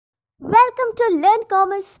Welcome to Learn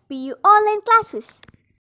Commerce PU online classes.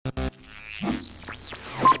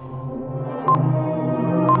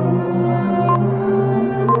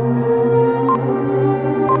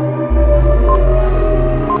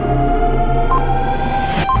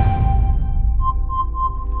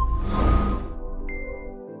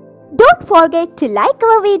 Don't forget to like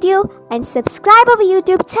our video and subscribe our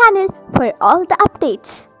YouTube channel for all the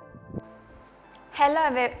updates. Hello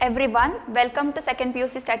everyone, welcome to second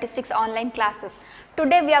PUC Statistics online classes.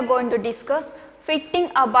 Today we are going to discuss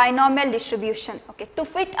fitting a binomial distribution. Okay, to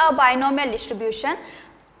fit a binomial distribution,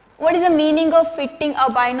 what is the meaning of fitting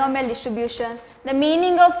a binomial distribution? The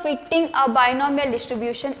meaning of fitting a binomial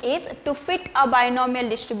distribution is to fit a binomial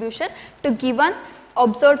distribution to given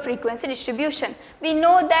observed frequency distribution. We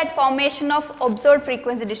know that formation of observed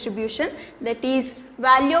frequency distribution, that is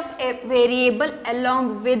value of a variable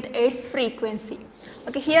along with its frequency.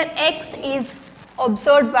 Okay, here x is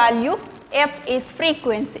observed value, f is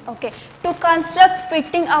frequency. Okay, to construct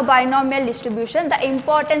fitting a binomial distribution, the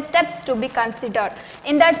important steps to be considered.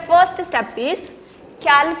 In that, first step is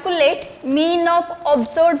calculate mean of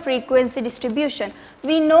observed frequency distribution.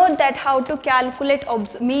 We know that how to calculate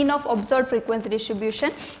mean of observed frequency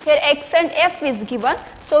distribution. Here x and f is given.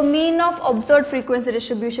 So, mean of observed frequency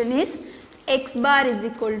distribution is x bar is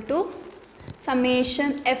equal to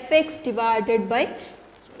summation fx divided by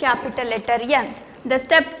capital letter N. The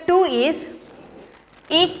step 2 is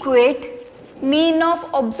equate mean of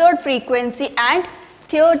observed frequency and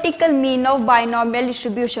theoretical mean of binomial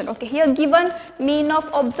distribution. Okay, here given mean of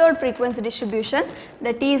observed frequency distribution,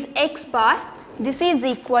 that is x bar, this is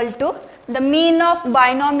equal to the mean of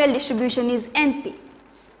binomial distribution is NP.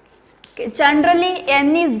 Okay, generally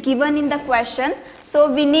N is given in the question,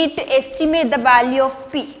 so we need to estimate the value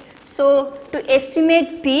of P. So, to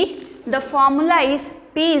estimate P, the formula is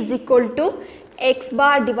P is equal to x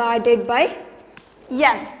bar divided by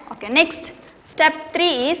N. Okay, next step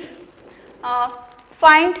 3 is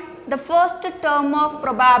find the first term of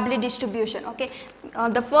probability distribution. Okay,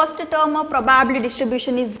 the first term of probability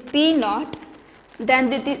distribution is P naught. Then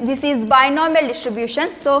this is binomial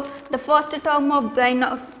distribution. So, the first term of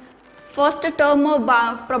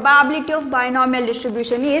probability of binomial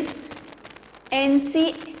distribution is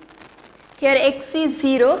NC. Here x is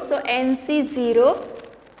 0, so NC 0,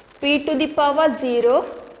 P to the power 0,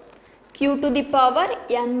 Q to the power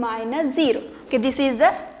N minus 0. Okay, this is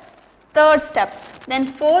the third step. Then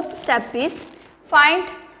fourth step is find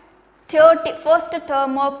first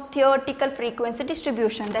term of theoretical frequency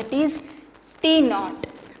distribution, that is T naught.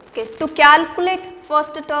 Okay, to calculate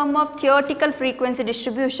first term of theoretical frequency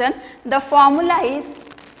distribution, the formula is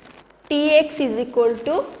Tx is equal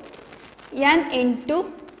to N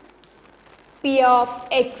into P of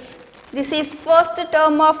x. This is first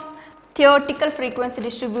term of theoretical frequency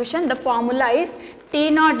distribution. The formula is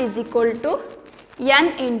T naught is equal to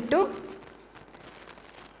N into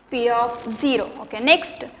P of 0. Okay,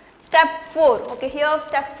 next step 4. Okay, here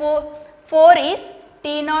step 4 is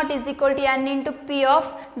T naught is equal to N into P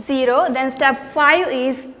of 0. Then step 5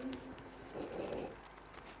 is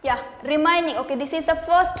remaining. Okay, this is the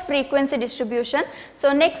first frequency distribution.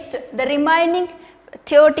 So, next the remaining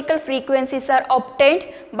theoretical frequencies are obtained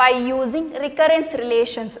by using recurrence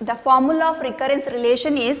relations. The formula of recurrence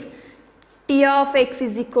relation is T of x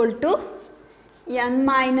is equal to N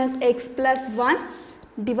minus x plus 1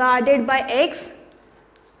 divided by x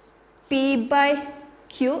P by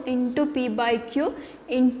Q into P by Q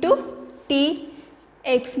into T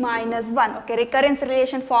x minus 1. Okay, recurrence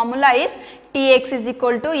relation formula is Tx is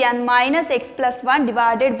equal to N minus x plus 1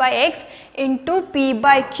 divided by x into P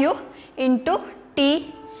by Q into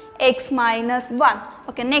T x minus 1.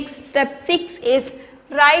 Okay, next step 6 is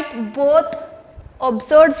write both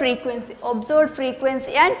observed frequency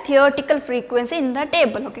and theoretical frequency in the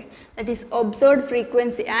table. Okay, that is observed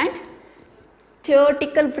frequency and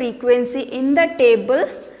theoretical frequency in the table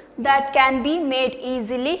that can be made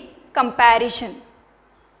easily comparison.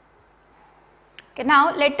 Okay,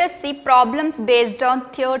 now let us see problems based on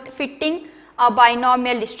fitting a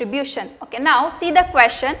binomial distribution. Okay, now see the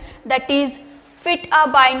question, that is fit a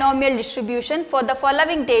binomial distribution for the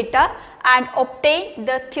following data and obtain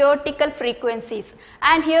the theoretical frequencies.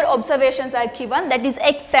 And here observations are given, that is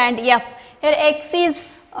x and f. Here x is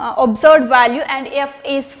observed value and f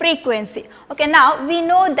is frequency. Okay, now we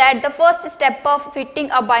know that the first step of fitting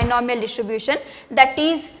a binomial distribution, that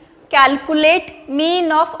is calculate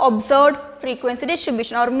mean of observed frequency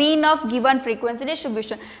distribution or mean of given frequency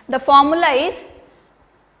distribution. The formula is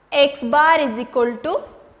x bar is equal to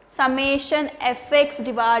summation fx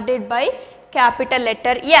divided by capital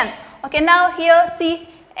letter N. Okay, now here see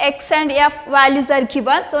x and f values are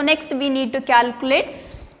given. So next we need to calculate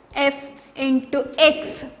f into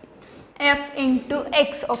x, f into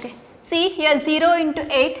x. Okay. See here 0 into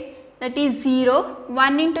 8, that is 0,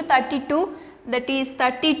 1 into 32, that is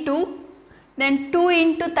 32, then 2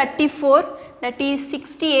 into 34, that is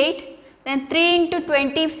 68, then 3 into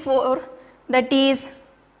 24, that is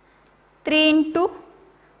 3 into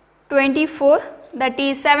 24, that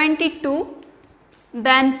is 72,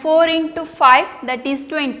 then 4 into 5, that is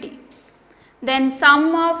 20. Then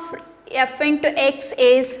sum of f into x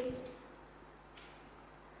is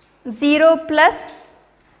 0 plus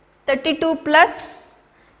 32 plus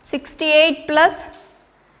 68 plus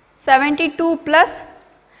 72 plus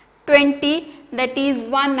 20, that is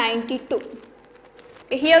 192.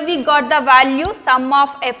 Here we got the value sum of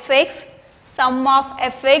fx,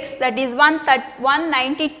 that is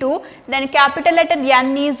 192, then capital letter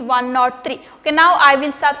N is 103. Okay, now I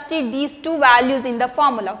will substitute these two values in the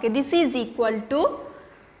formula. Okay, this is equal to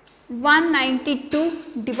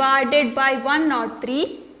 192 divided by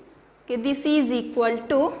 103. Okay, this is equal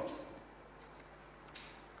to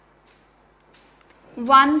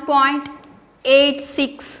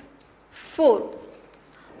 1.864.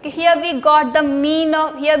 Okay, here we got the mean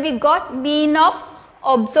of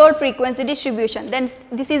observed frequency distribution. Then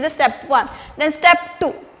this is the step 1. Then step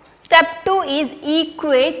 2. Step 2 is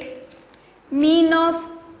equate mean of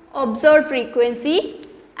observed frequency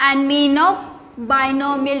and mean of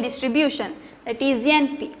binomial distribution, that is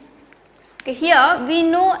NP. Okay, here we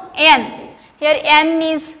know n. Here n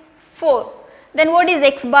is 4. Then what is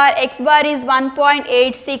x bar? X bar is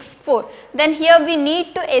 1.864. Then here we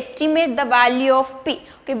need to estimate the value of p.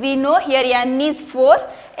 Okay, we know here n is 4,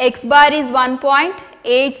 x bar is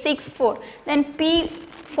 1.864. Then p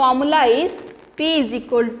formula is p is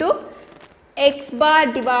equal to x bar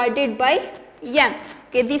divided by n.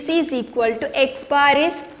 Okay, this is equal to x bar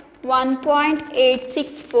is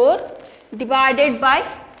 1.864 divided by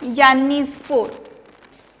n is 4.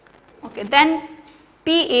 Okay, then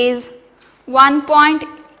p is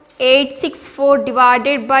 1.864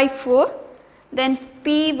 divided by 4, then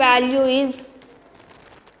p value is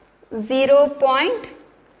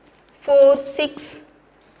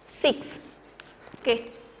 0.466. Okay,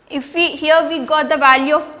 if we here we got the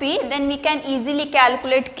value of p, then we can easily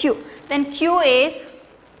calculate q. Then q is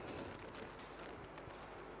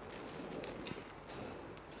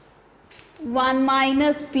 1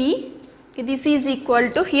 minus p. Okay, this is equal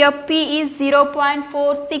to, here p is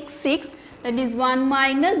 0.466, that is 1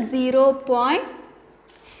 minus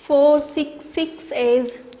 0.466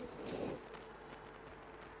 is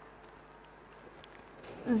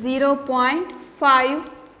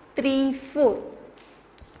 0.534.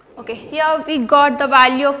 Okay, here we got the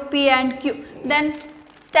value of p and q. Then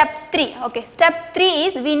step 3. Okay, step 3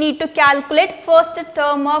 is we need to calculate first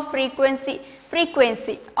term of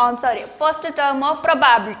first term of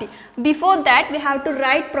probability. Before that we have to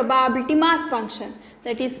write probability mass function,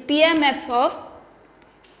 that is PMF of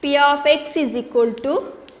P of x is equal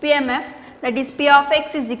to PMF, that is P of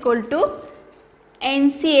x is equal to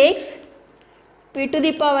NCx P to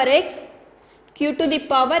the power x Q to the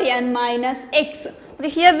power n minus x. Okay,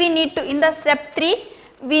 here we need to, in the step 3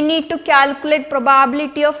 we need to calculate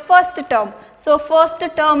probability of first term. So first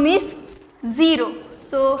term is 0.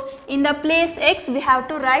 So in the place x we have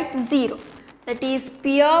to write 0, that is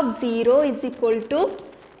P of 0 is equal to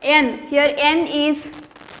n. Here n is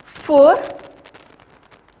 4,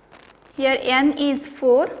 here n is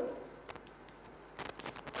 4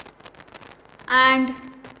 and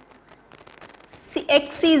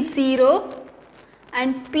x is 0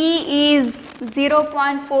 and p is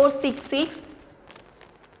 0.466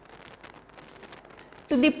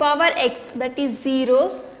 to the power x, that is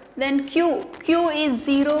 0. Then q is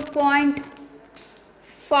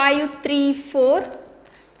 0.534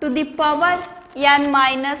 to the power n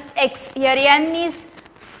minus x. Here n is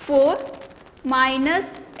 4 minus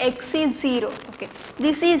x is 0. Okay,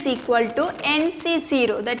 this is equal to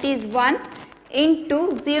NC0, that is 1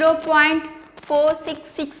 into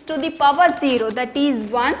 0.466 to the power 0, that is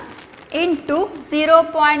 1 into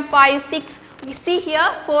 0.56. We see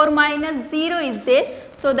here 4 minus 0 is there,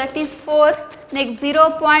 so that is 4. Next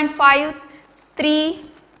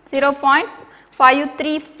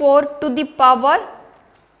 0.534 to the power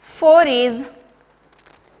 4 is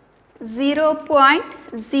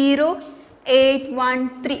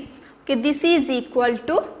 0.0813. Okay, this is equal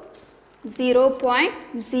to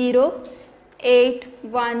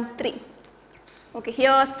 0.0813. Okay,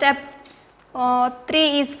 here step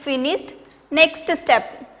 3 is finished. Next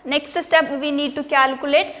step we need to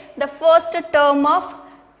calculate the first term of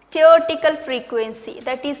theoretical frequency,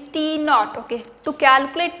 that is T naught. Okay, to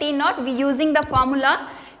calculate T naught we using the formula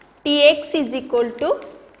Tx is equal to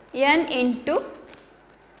n into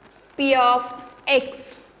P of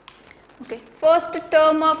x. Okay, first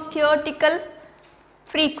term of theoretical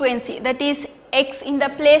frequency, that is x, in the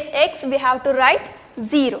place x we have to write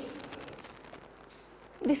 0.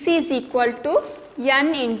 This is equal to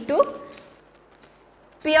n into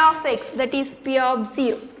P of x, that is P of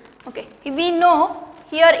 0. Okay, we know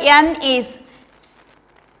here n is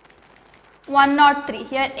 103,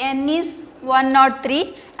 here n is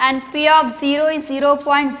 103 and P of 0 is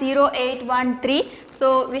 0.0813.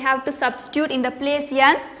 So, we have to substitute in the place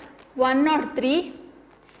n 103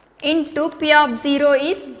 into P of 0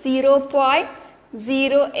 is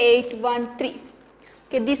 0.0813.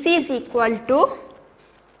 Okay, this is equal to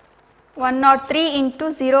 103 into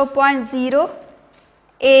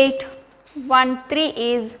 0.0813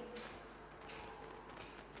 is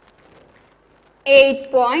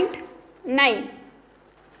 8.9.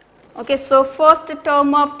 Okay, so first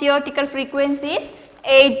term of theoretical frequency is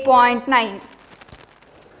 8.9.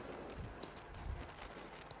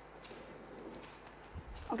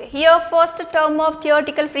 Okay, here first term of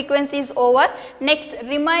theoretical frequency is over. Next,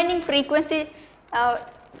 remaining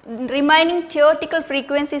theoretical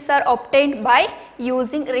frequencies are obtained by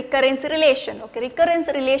using recurrence relation. Okay, recurrence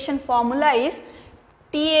relation formula is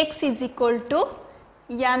Tx is equal to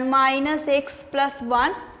n minus x plus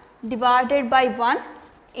 1 divided by 1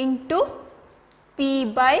 into P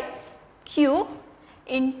by Q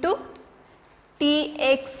into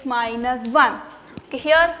Tx minus 1. Okay,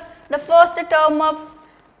 here the first term of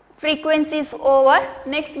frequency is over.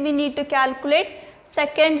 Next we need to calculate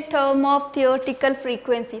second term of theoretical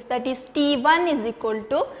frequencies, that is T1 is equal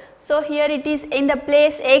to, so here it is in the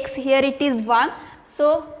place x, here it is 1.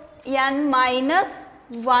 So, n minus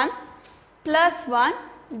 1 plus 1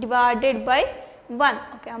 divided by 1.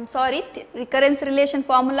 Okay, I am sorry, recurrence relation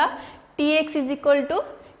formula Tx is equal to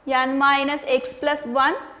n minus x plus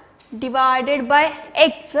 1 divided by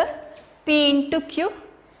x P into Q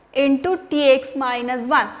into Tx minus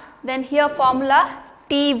 1. Then here formula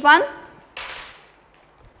T1,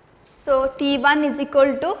 so T1 is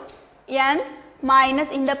equal to n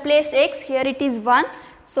minus, in the place x, here it is 1.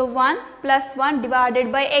 So, 1 plus 1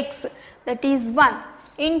 divided by x, that is 1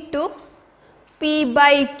 into P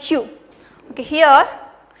by Q. Okay, here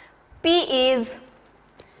P is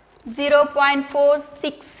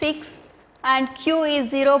 0.466 and Q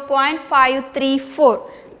is 0.534.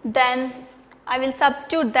 Then I will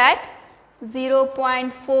substitute that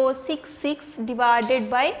 0.466 divided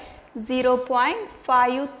by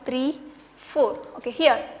 0.534. Okay,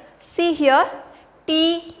 here see here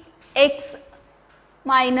Tx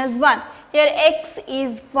minus 1, here x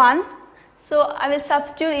is 1. So, I will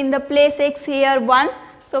substitute in the place x here 1.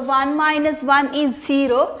 So, 1 minus 1 is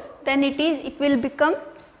 0, then it will become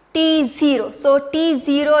T0. So,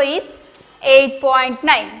 T0 is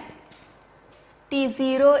 8.9.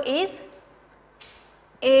 T0 is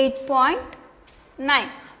 8.9.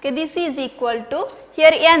 Okay, this is equal to,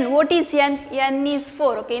 here n, what is n? N is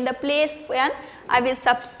 4. Okay, in the place n I will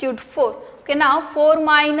substitute 4. Okay, now 4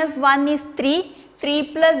 minus 1 is 3, 3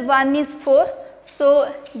 plus 1 is 4. So,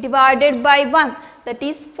 divided by 1, that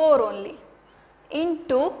is 4 only,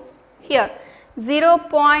 into here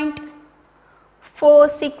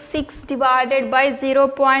 0.466 divided by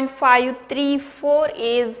 0.534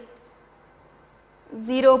 is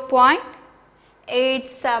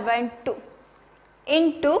 0.872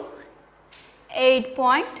 into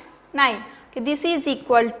 8.9. Okay, this is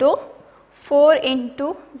equal to 4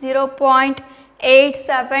 into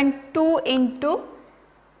 0.872 into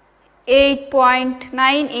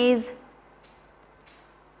 8.9 is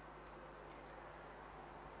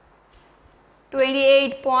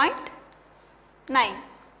 28.9.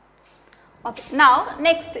 Okay, now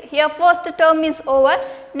next, here first term is over.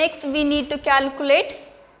 Next we need to calculate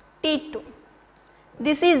T2.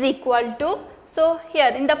 This is equal to, so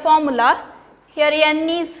here in the formula, here n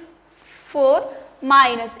is 4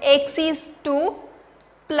 minus x is 2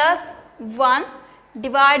 plus 1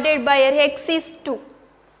 divided by x is 2.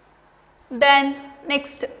 Then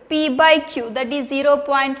next P by Q, that is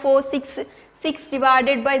 0.466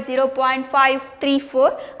 divided by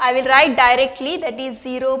 0.534. I will write directly, that is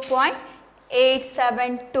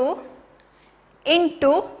 0.872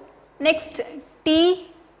 into next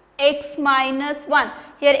Tx minus 1.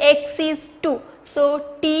 Here x is 2.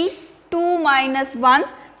 So, T2 minus 1.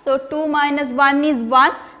 So, 2 minus 1 is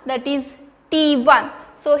 1, that is T1.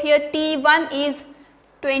 So, here T1 is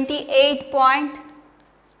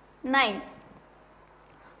 28.9.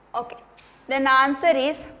 Okay. Then answer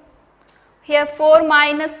is Here 4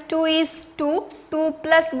 minus 2 is 2, 2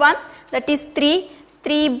 plus 1 that is 3,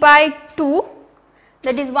 3 by 2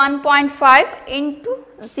 that is 1.5 into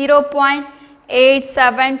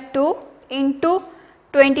 0.872 into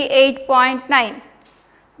 28.9.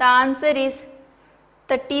 The answer is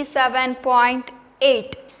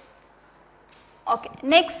 37.8. Okay.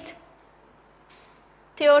 Next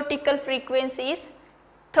theoretical frequency is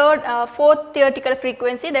fourth theoretical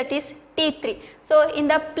frequency, that is T3. So, in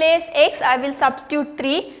the place x I will substitute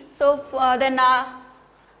 3. So, then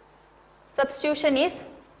substitution is,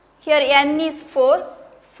 here n is 4,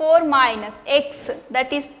 4 minus x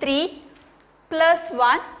that is 3 plus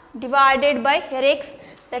 1 divided by here x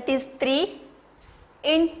that is 3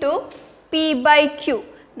 into p by q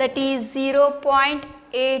that is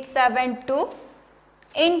 0.872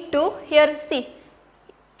 into here see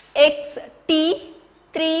x t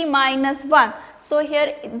 3 minus 1. So,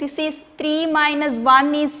 here this is 3 minus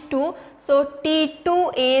 1 is 2. So,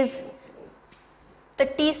 T2 is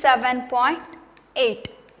 37.8.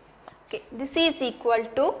 Okay. This is equal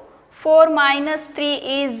to 4 minus 3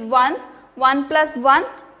 is 1, 1 plus 1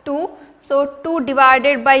 2. So, 2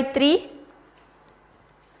 divided by 3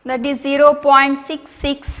 that is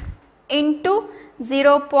 0.66 into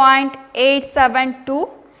 0.872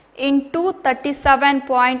 into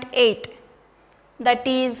 37.8 that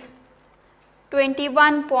is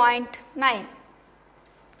 21.9.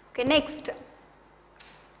 Okay, next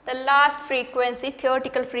the last frequency,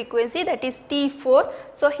 theoretical frequency, that is T4.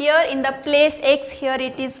 So, here in the place x here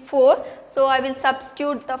it is 4. So, I will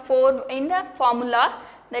substitute the 4 in the formula,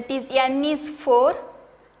 that is n is 4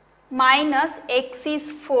 minus x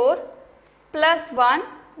is 4 plus 1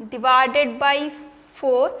 divided by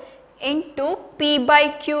 4 into p by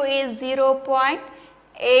q is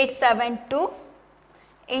 0.872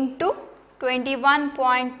 into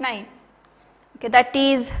 21.9. Okay, that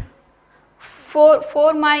is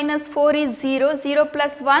 4 minus 4 is 0, 0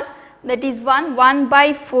 plus 1 that is 1, 1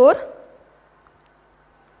 by 4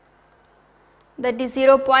 that is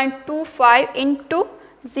 0.25 into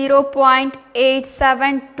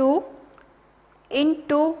 0.872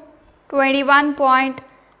 into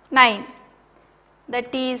 21.9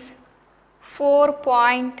 that is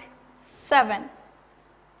 4.7.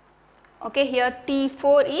 Okay, here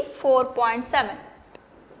T4 is 4.7.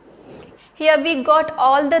 Here we got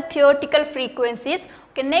all the theoretical frequencies.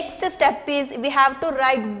 Okay, next step is we have to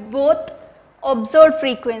write both observed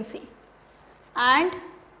frequency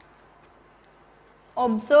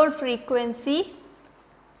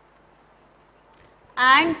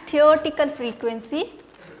and theoretical frequency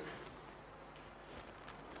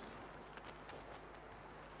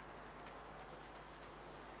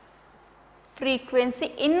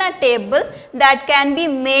in a table that can be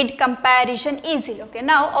made comparison easily. Okay.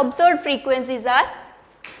 Now, observed frequencies are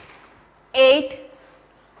 8,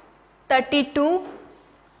 32,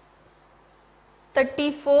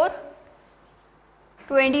 34,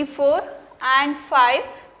 24 and 5,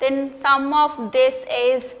 then sum of this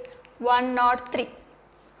is 103.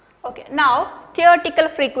 Okay. Now, theoretical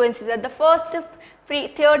frequencies, the first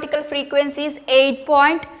theoretical frequency is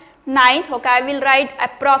 8.9. Okay, I will write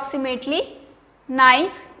approximately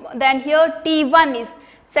 9. Then here T1 is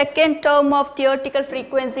second term of theoretical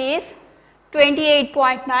frequency is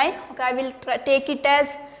 28.9. Okay, I will take it as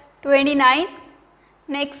 29.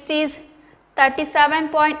 Next is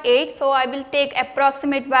 37.8. So, I will take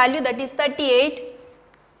approximate value, that is 38.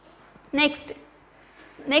 Next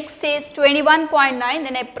is 21.9,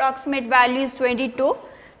 then approximate value is 22.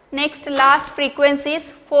 Next last frequency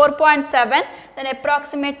is 4.7, then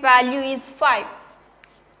approximate value is 5.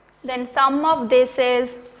 Then sum of this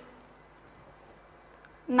is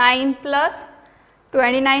 9 plus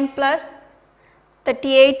 29 plus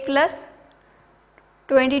 38 plus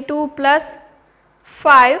 22 plus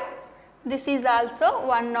 5. This is also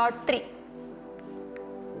 103.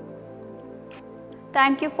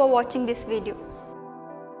 Thank you for watching this video.